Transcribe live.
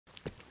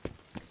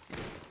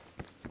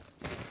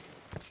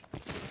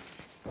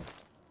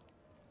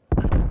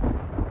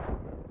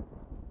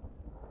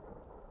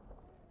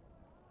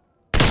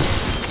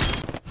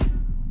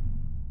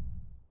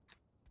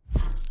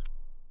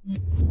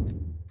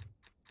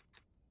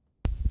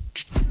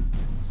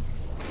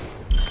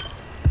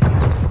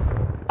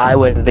I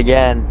win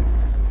again.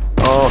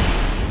 Oh.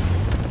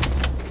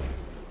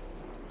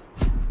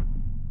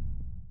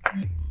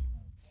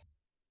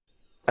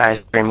 Ice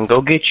cream,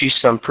 go get you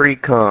some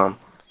pre-cum.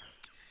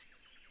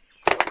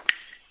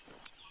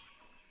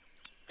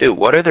 Dude,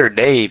 what are their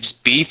names?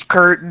 Beef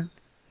curtain?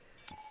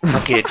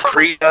 Fucking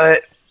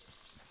pre-nut?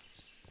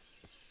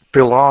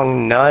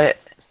 Prolonged nut?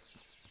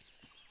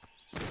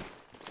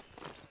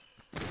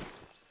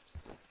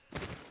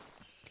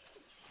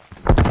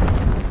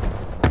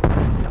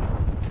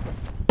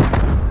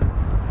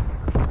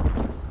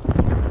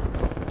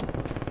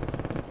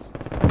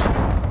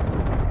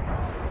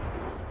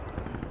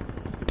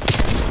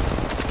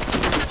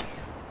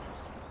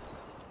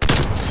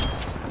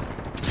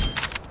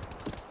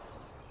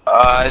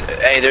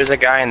 Hey, there's a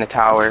guy in the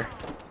tower.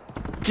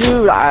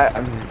 Dude,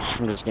 I'm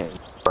just getting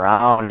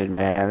grounded,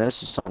 man.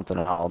 This is something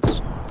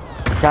else.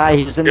 Guy,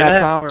 he's in that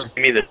tower. Give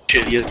me the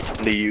shittiest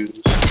one to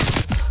use.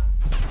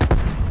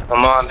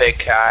 Come on, big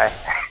guy.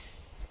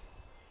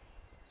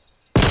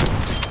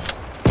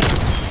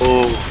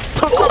 Oh.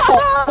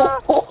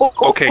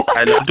 Okay,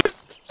 I love it.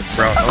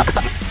 Bro,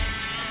 okay.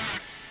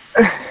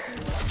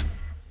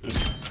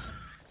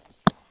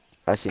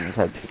 I seen his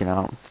head peeking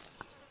out.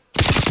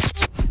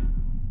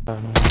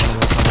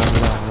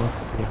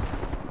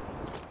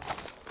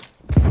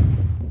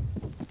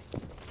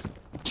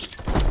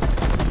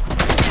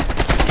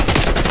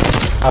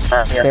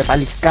 Te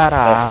palis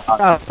cara.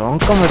 Cabrón,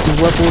 como si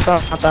fue puta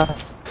mata.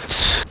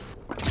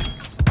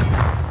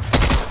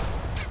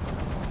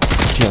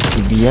 Tío,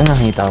 estoy bien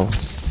agitado.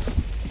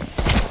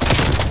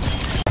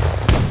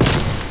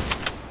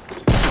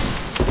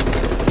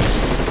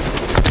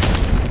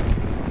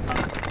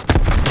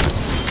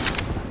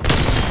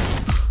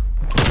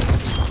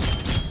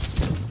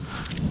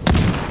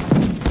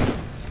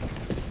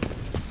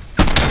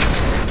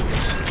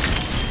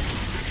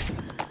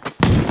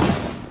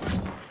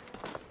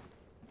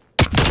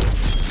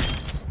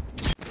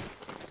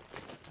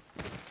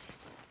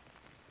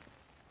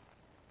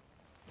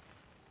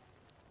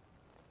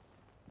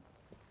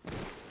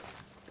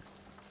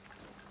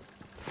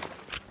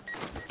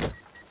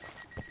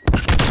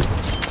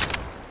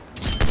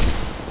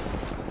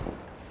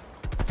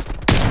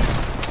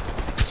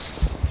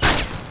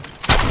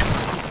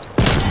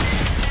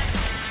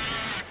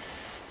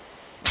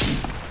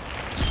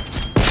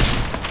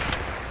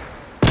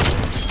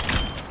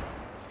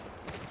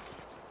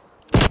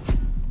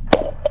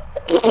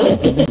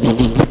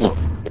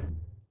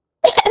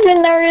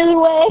 In the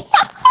way.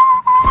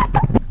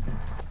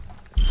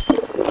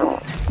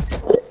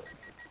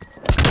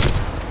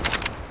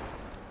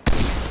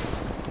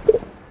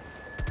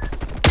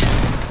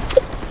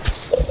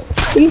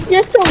 He's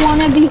just a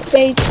wannabe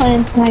fake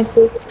playing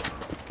sniper.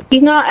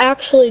 He's not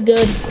actually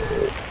good.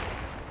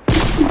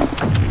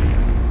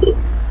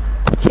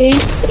 See?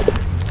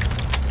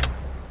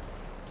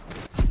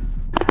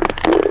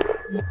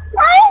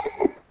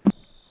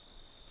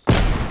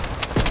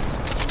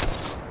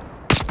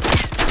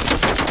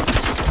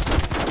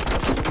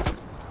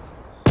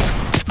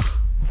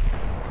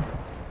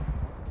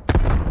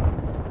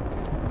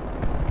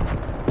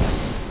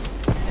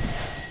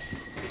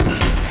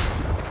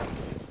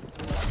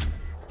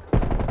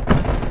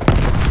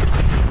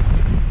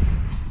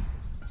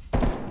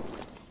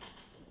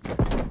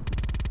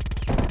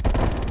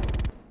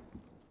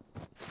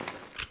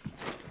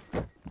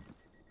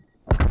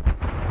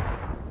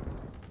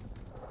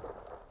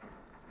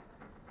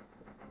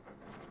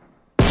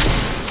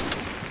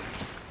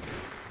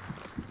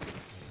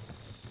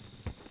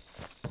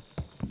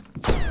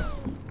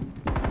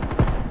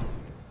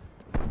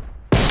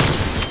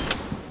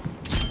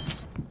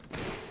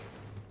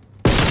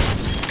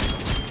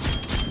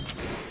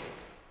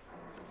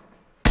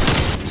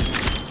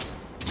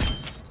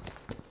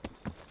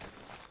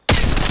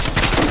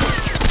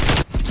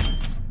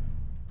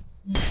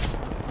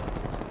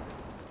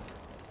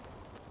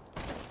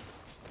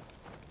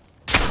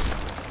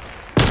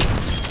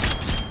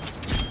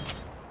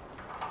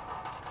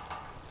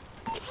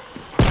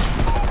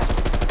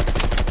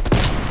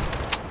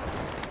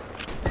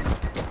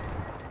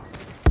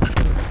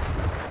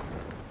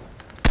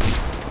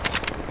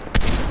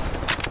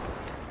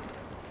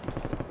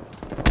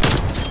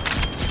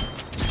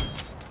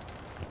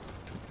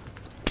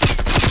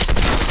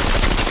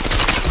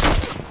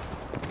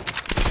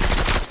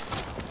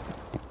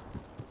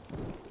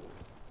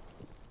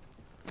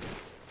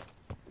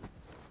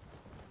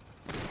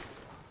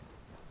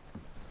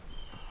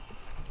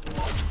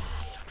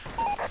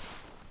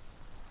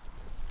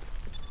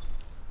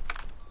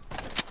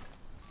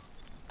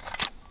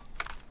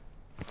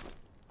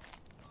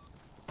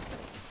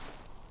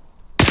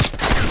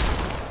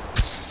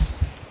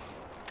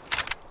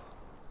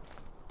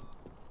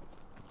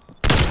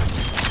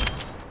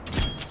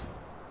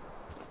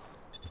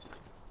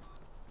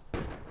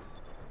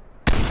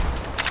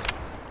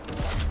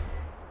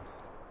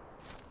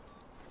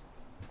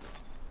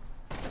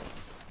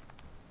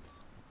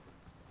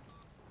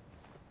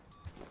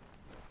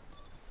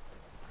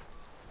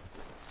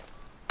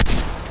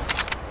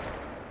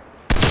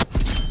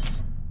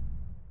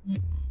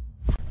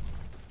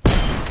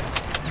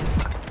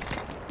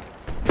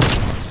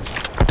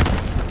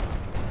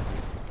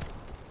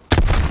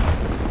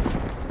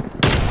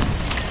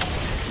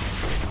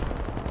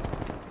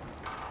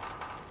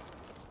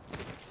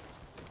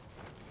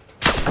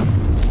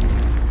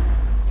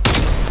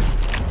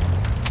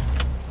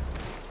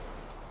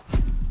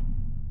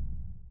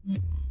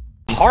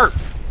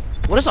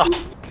 What is a?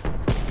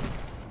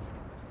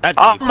 That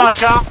Oh deep. my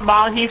god,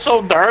 man, he's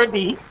so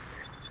dirty.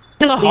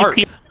 It's a harp.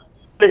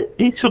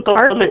 He's so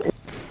dirty.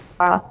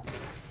 Harp.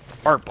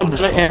 Harp?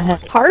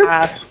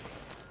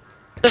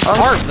 It's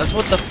harp. That's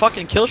what the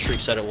fucking kill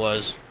streak said it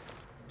was.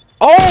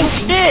 Oh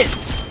shit!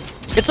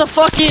 It's a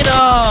fucking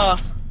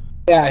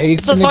Yeah,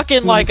 it's a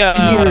fucking like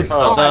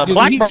the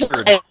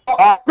blackbird.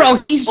 Bro,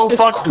 he's so just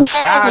fucking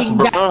crawling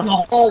fast, down bro.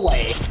 the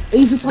hallway.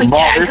 He's just like,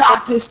 yeah, I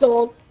got this,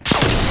 dog.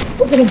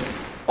 Look at him.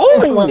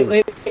 Oh!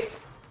 Wait.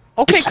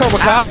 Okay, Cobra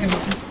Cop.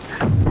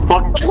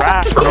 Fucking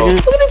trash, bro. Look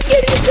at this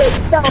kid, he's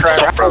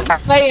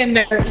just laying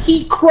there.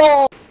 He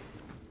crawled.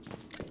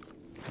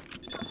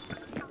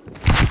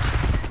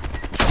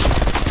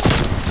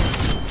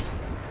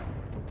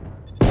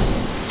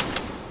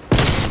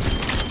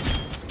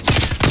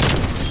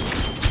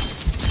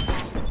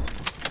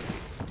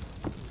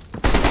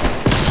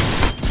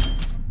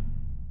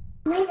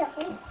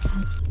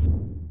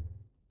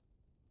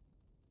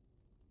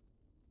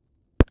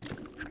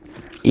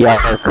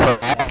 Yeah,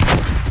 correct.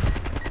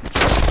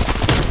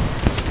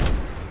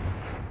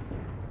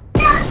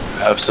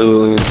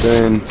 Absolutely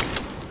insane.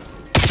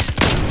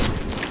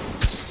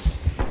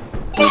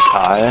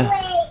 Kai,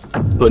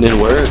 putting in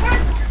work.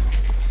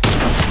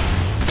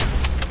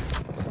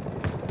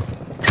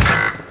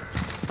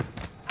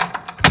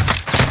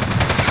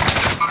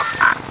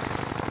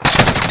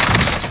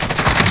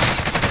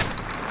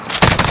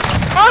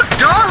 Fuck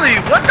Dolly!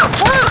 What the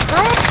fuck,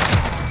 bro?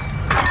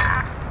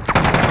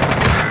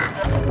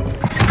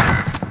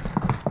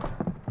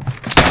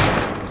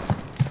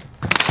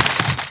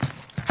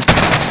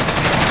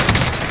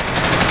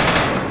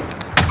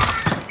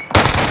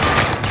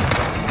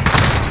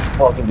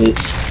 Fucking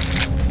bitch.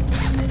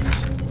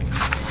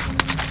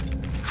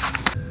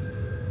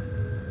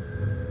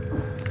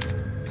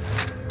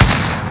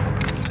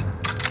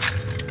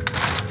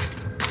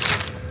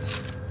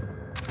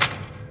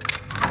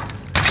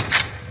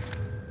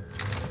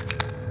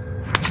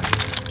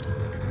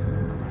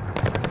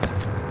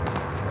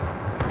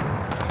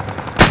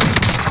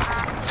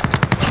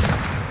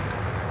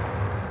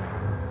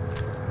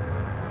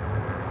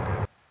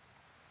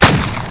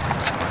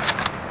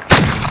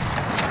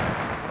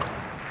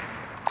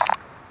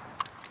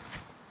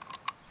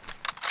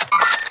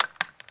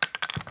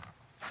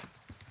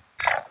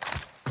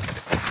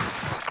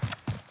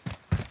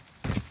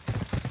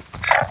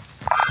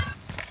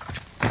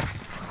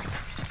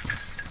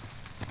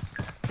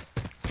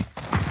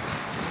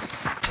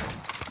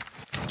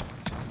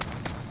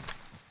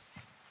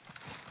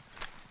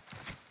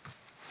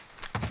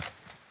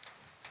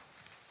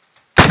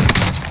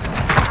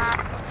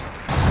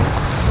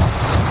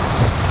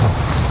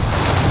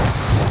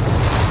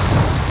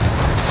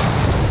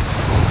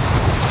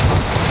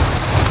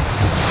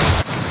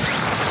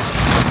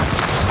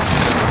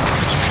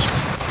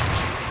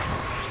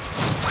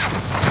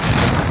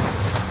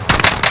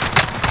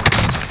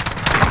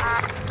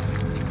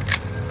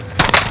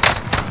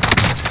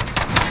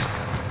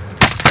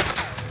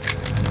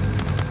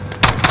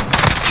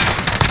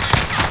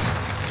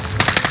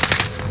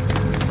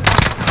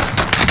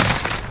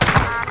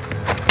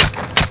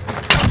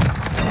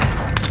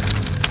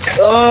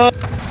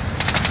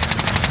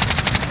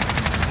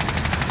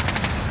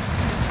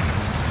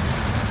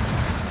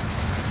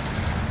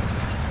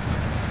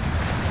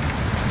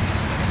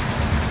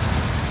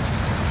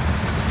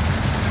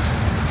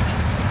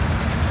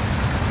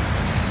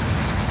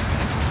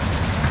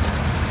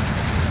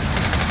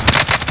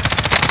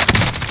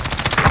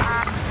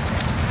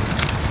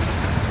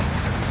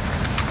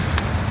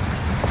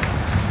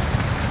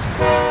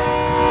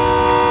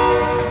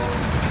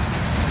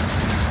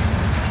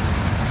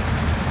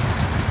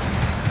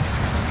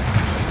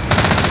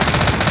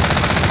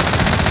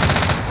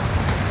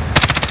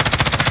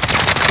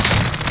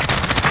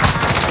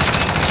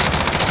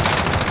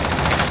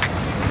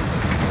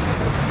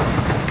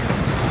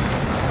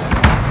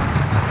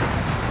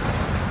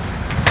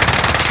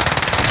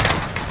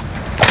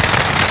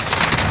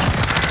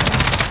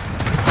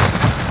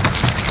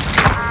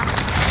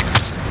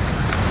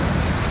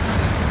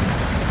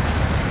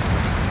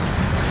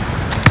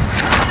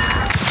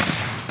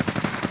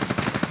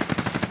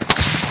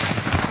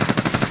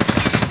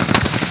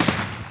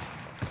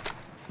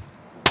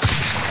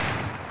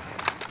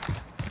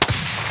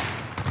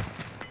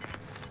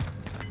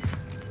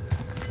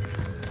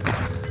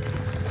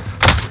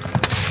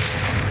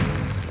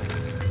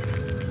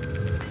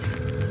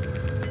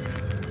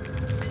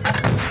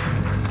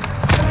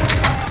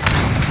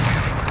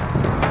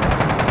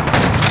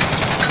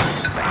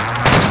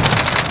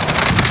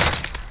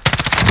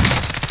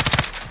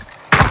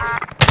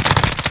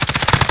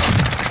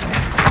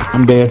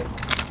 I'm dead.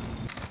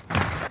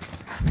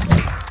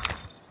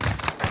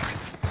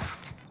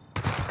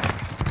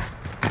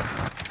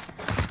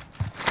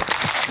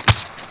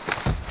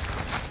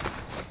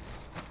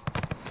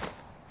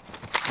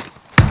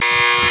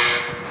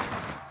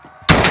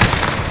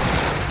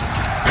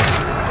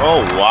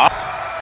 Oh wow.